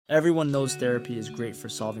Everyone knows therapy is great for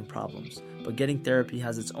solving problems, but getting therapy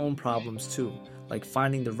has its own problems too, like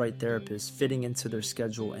finding the right therapist, fitting into their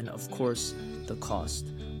schedule, and of course, the cost.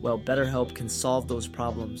 Well, BetterHelp can solve those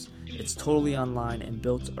problems. It's totally online and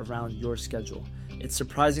built around your schedule. It's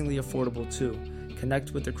surprisingly affordable too.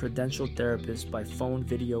 Connect with a credentialed therapist by phone,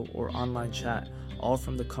 video, or online chat, all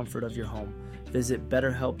from the comfort of your home. Visit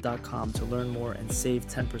BetterHelp.com to learn more and save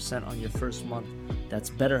 10% on your first month. That's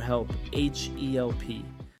BetterHelp, H-E-L-P.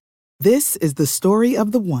 This is the story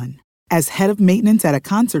of the one. As head of maintenance at a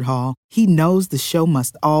concert hall, he knows the show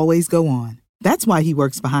must always go on. That's why he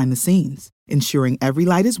works behind the scenes, ensuring every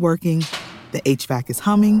light is working, the HVAC is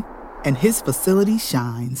humming, and his facility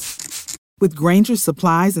shines. With Grainger's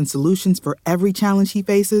supplies and solutions for every challenge he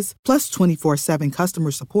faces, plus 24/7 customer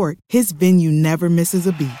support, his venue never misses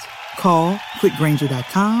a beat. Call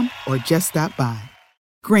quickgrainger.com or just stop by.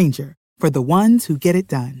 Grainger, for the ones who get it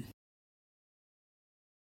done.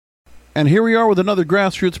 And here we are with another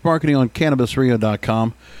Grassroots Marketing on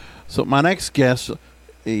CannabisRadio.com. So my next guest,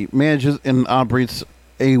 he manages and operates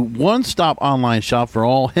a one-stop online shop for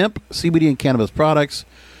all hemp, CBD, and cannabis products,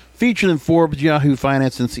 featured in Forbes, Yahoo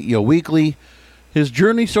Finance, and CEO Weekly. His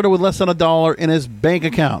journey started with less than $1 in his bank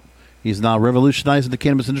account. He's now revolutionizing the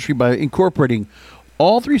cannabis industry by incorporating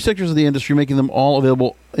all three sectors of the industry, making them all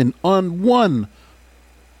available on one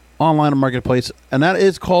online marketplace, and that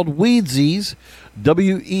is called Weedsies,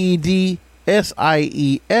 Wedsies.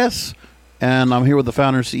 And I'm here with the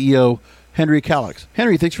founder and CEO, Henry Calix.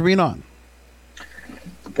 Henry, thanks for being on.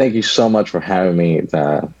 Thank you so much for having me. It's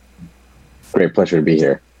a great pleasure to be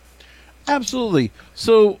here. Absolutely.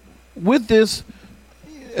 So with this,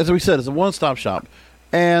 as we said, it's a one-stop shop,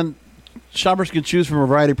 and shoppers can choose from a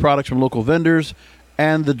variety of products from local vendors,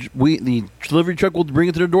 and the delivery truck will bring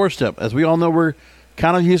it to their doorstep. As we all know, we're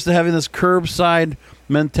kind of used to having this curbside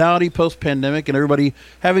mentality post-pandemic and everybody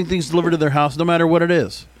having things delivered to their house no matter what it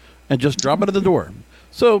is and just drop it at the door.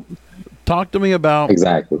 So talk to me about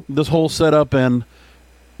this whole setup and,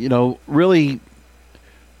 really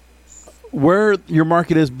where your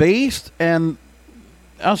market is based and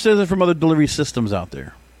outside from other delivery systems out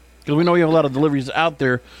there. Because we know you have a lot of deliveries out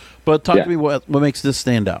there, but talk to me what makes this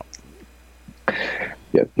stand out.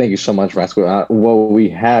 Yeah, thank you so much, Rascal. What we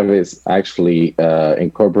have is actually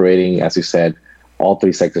incorporating, as you said, all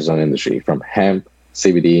three sectors of the industry, from hemp,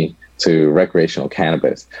 CBD, to recreational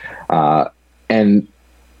cannabis. And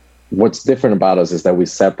what's different about us is that we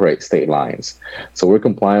separate state lines. So we're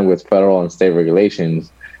complying with federal and state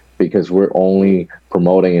regulations because we're only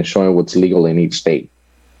promoting and showing what's legal in each state.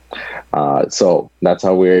 So that's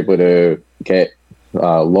how we're able to get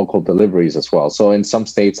local deliveries as well. So in some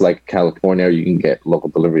states like California, you can get local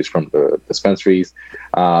deliveries from the dispensaries.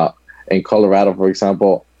 In Colorado, for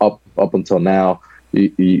example, up until now,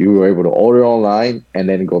 you were able to order online and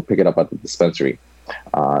then go pick it up at the dispensary.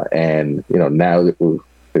 And now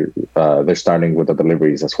they're starting with the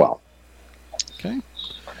deliveries as well. Okay.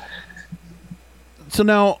 So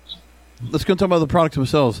now let's go talk about the products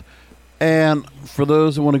themselves. And for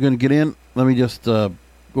those who want to go and get in, let me just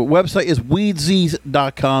website is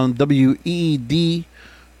Weedsies.com, WEED,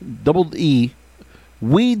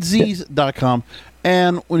 Weedsies.com.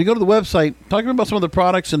 And when you go to the website, talk about some of the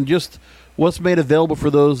products and just what's made available for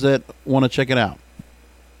those that want to check it out.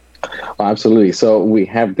 Absolutely. So we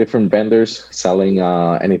have different vendors selling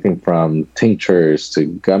anything from tinctures to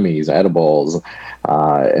gummies, edibles,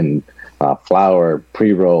 and flour,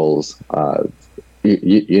 pre-rolls,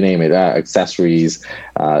 you name it, accessories.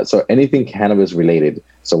 So anything cannabis related.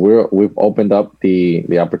 So we've opened up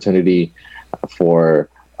the opportunity for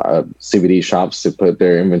CBD shops to put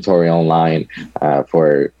their inventory online,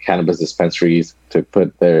 for cannabis dispensaries to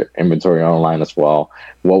put their inventory online as well.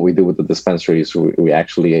 What we do with the dispensaries, we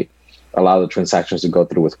actually allow the transactions to go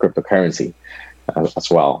through with cryptocurrency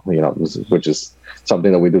as well, which is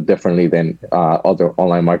something that we do differently than other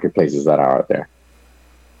online marketplaces that are out there.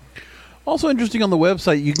 Also interesting on the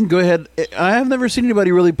website, you can go ahead. I have never seen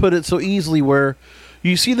anybody really put it so easily where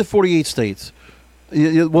you see the 48 states,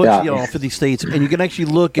 all 50 states, and you can actually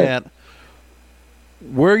look at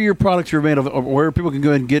where your products are made of, or where people can go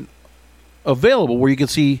ahead and get available, where you can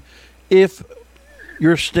see if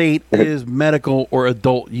your state is medical or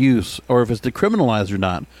adult use, or if it's decriminalized or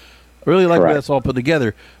not. I really like where that's all put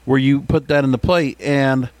together, where you put that into play.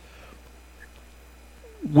 And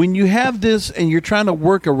when you have this and you're trying to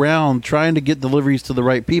work around trying to get deliveries to the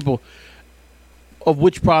right people of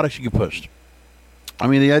which products you can push. I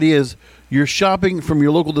mean, the idea is you're shopping from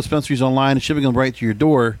your local dispensaries online and shipping them right to your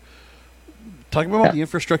door. Talk about the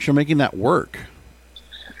infrastructure making that work.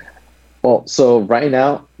 Well, so right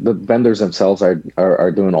now, the vendors themselves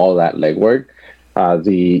are doing all that legwork.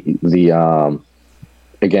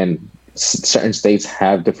 Again, certain states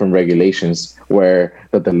have different regulations where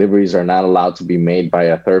the deliveries are not allowed to be made by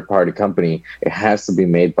a third party company. It has to be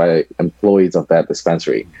made by employees of that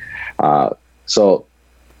dispensary. So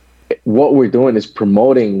what we're doing is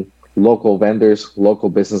promoting local vendors, local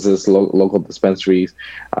businesses, local dispensaries.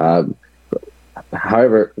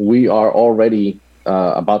 However, we are already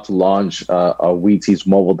about to launch a Wheaties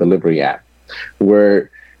mobile delivery app,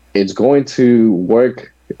 where it's going to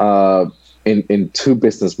work in two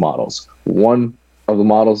business models. One of the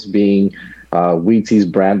models being Wheaties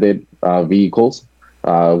branded vehicles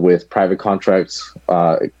with private contracts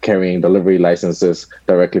carrying delivery licenses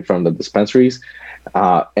directly from the dispensaries.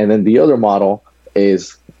 And then the other model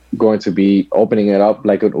is going to be opening it up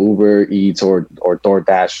like an Uber Eats or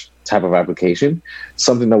DoorDash type of application.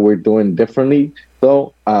 Something that we're doing differently,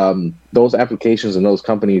 though. Those applications and those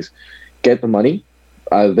companies get the money.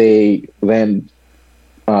 They then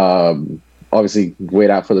obviously wait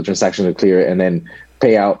out for the transaction to clear and then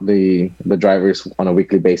pay out the drivers on a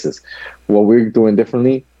weekly basis. What we're doing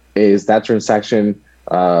differently is that transaction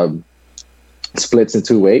splits in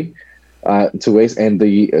two ways, and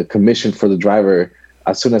the commission for the driver,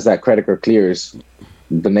 as soon as that credit card clears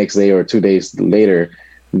the next day or 2 days later,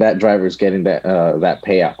 that driver is getting that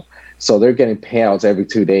payout. So they're getting payouts every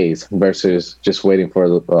 2 days versus just waiting for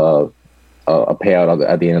a payout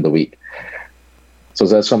at the end of the week. So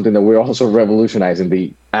that's something that we're also revolutionizing,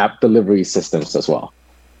 the app delivery systems as well.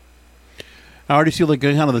 I already see like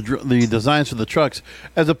kind of the designs for the trucks,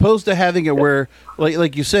 as opposed to having it where,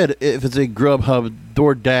 like you said, if it's a Grubhub,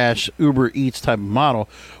 DoorDash, Uber Eats type of model,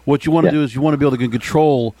 what you want to do is you want to be able to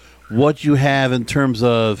control what you have in terms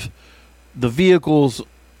of the vehicles,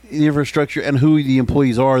 the infrastructure, and who the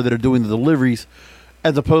employees are that are doing the deliveries,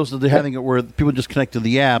 as opposed to having it where people just connect to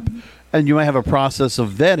the app, and you might have a process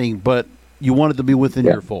of vetting, but you want it to be within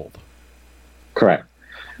your fold. Correct.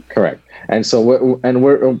 And so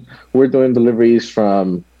we're doing deliveries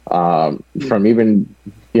from even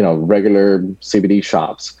regular CBD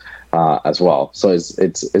shops as well. So it's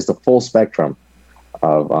the full spectrum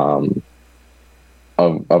of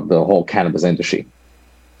the whole cannabis industry.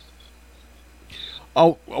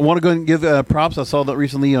 Oh, I want to go and give props. I saw that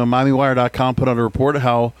recently MiamiWire.com put out a report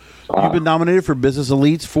how you've been nominated for Business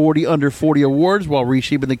Elite's 40 Under 40 Awards while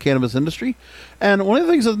reshaping the cannabis industry. And one of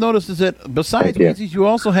the things I've noticed is that besides Wheaties, you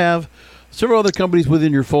also have several other companies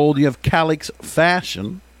within your fold. You have Calix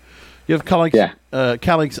Fashion, you have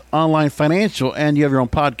Calix Online Financial, and you have your own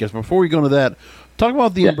podcast. Before we go into that, talk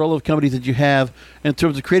about the umbrella of companies that you have in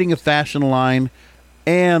terms of creating a fashion line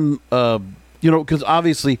and, because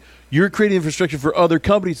obviously you're creating infrastructure for other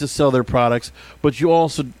companies to sell their products, but you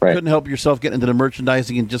also couldn't help yourself get into the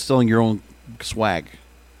merchandising and just selling your own swag.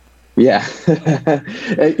 Yeah.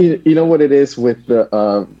 You know what it is with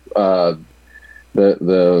the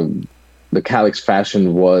Calix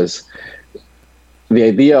Fashion was the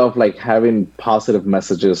idea of like having positive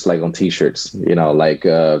messages like on t-shirts, like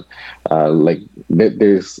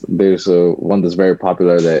there's one that's very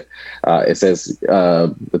popular that it says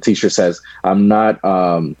the t-shirt says,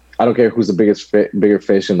 I don't care who's the bigger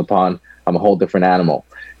fish in the pond, I'm a whole different animal,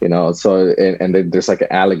 so and there's like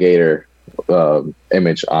an alligator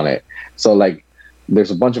image on it. So like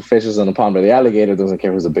there's a bunch of fishes in the pond, but the alligator doesn't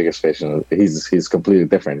care who's the biggest fish, and he's completely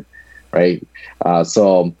different, right?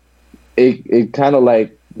 So it kind of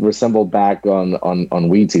like resembled back on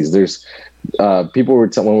Wheaties. There's people were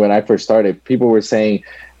when I first started, people were saying,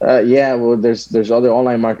 there's other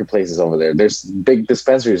online marketplaces over there. There's big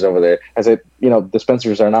dispensaries over there. I said,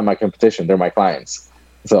 dispensaries are not my competition; they're my clients.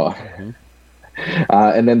 So,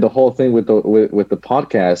 and then the whole thing with the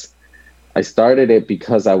podcast, I started it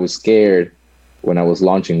because I was scared when I was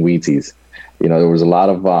launching Wheaties. There was a lot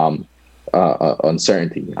of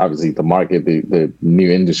uncertainty. Obviously, the market, the new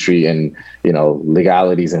industry, and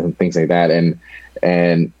legalities and things like that.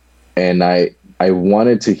 And I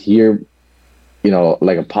wanted to hear,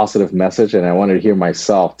 like a positive message, and I wanted to hear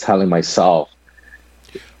myself telling myself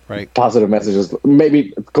positive messages,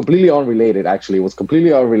 maybe completely unrelated. Actually, it was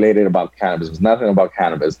completely unrelated about cannabis. It was nothing about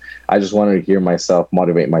cannabis. I just wanted to hear myself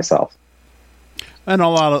motivate myself. And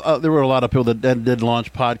there were a lot of people that did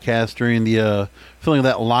launch podcasts during the feeling of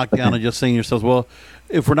that lockdown and just saying to yourselves, well,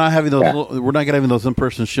 if we're not having those, we're not going to have those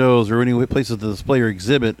in-person shows or any places to display or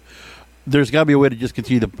exhibit, there's got to be a way to just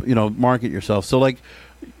continue to market yourself. So like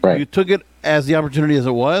you took it as the opportunity as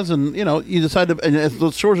it was, and you decided to, and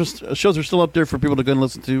those shows are still up there for people to go and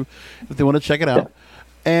listen to if they want to check it out.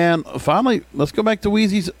 And finally, let's go back to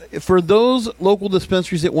Wheaties. For those local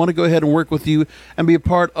dispensaries that want to go ahead and work with you and be a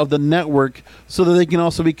part of the network so that they can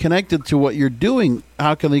also be connected to what you're doing,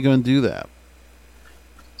 how can they go and do that?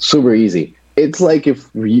 Super easy. It's like if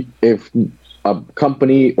a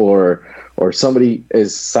company or somebody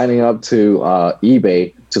is signing up to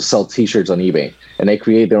eBay to sell T-shirts on eBay, and they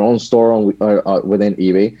create their own store within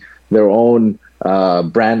eBay, their own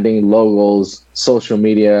branding, logos, social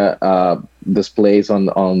media displays on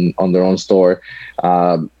their own store,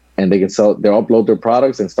 and they can upload their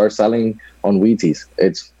products and start selling on Weezy's.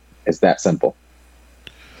 It's that simple.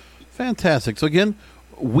 Fantastic. So again,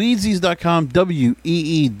 Weezy's.com,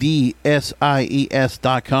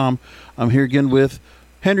 WEEDSIES.com. I'm here again with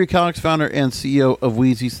Henry Cox, founder and CEO of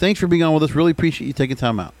Weezy's. Thanks for being on with us. Really appreciate you taking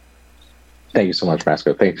time out. Thank you so much,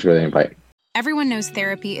 Masco. Thanks for the invite. Everyone knows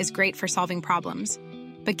therapy is great for solving problems,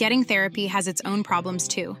 but getting therapy has its own problems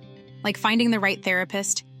too, like finding the right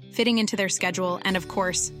therapist, fitting into their schedule, and of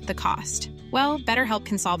course, the cost. Well, BetterHelp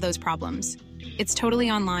can solve those problems. It's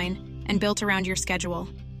totally online and built around your schedule.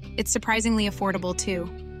 It's surprisingly affordable too.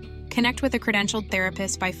 Connect with a credentialed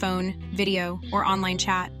therapist by phone, video, or online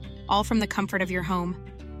chat, all from the comfort of your home.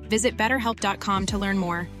 Visit BetterHelp.com to learn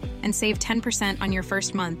more and save 10% on your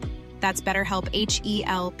first month. That's BetterHelp,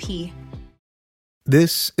 H-E-L-P.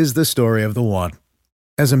 This is the story of the one.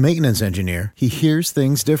 As a maintenance engineer, he hears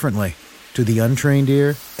things differently. To the untrained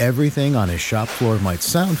ear, everything on his shop floor might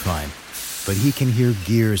sound fine, but he can hear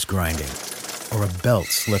gears grinding or a belt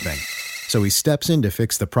slipping. So he steps in to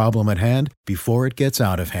fix the problem at hand before it gets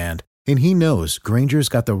out of hand. And he knows Grainger's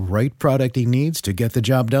got the right product he needs to get the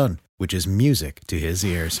job done, which is music to his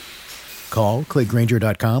ears. Call, click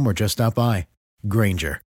Grainger.com, or just stop by.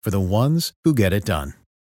 Grainger, for the ones who get it done.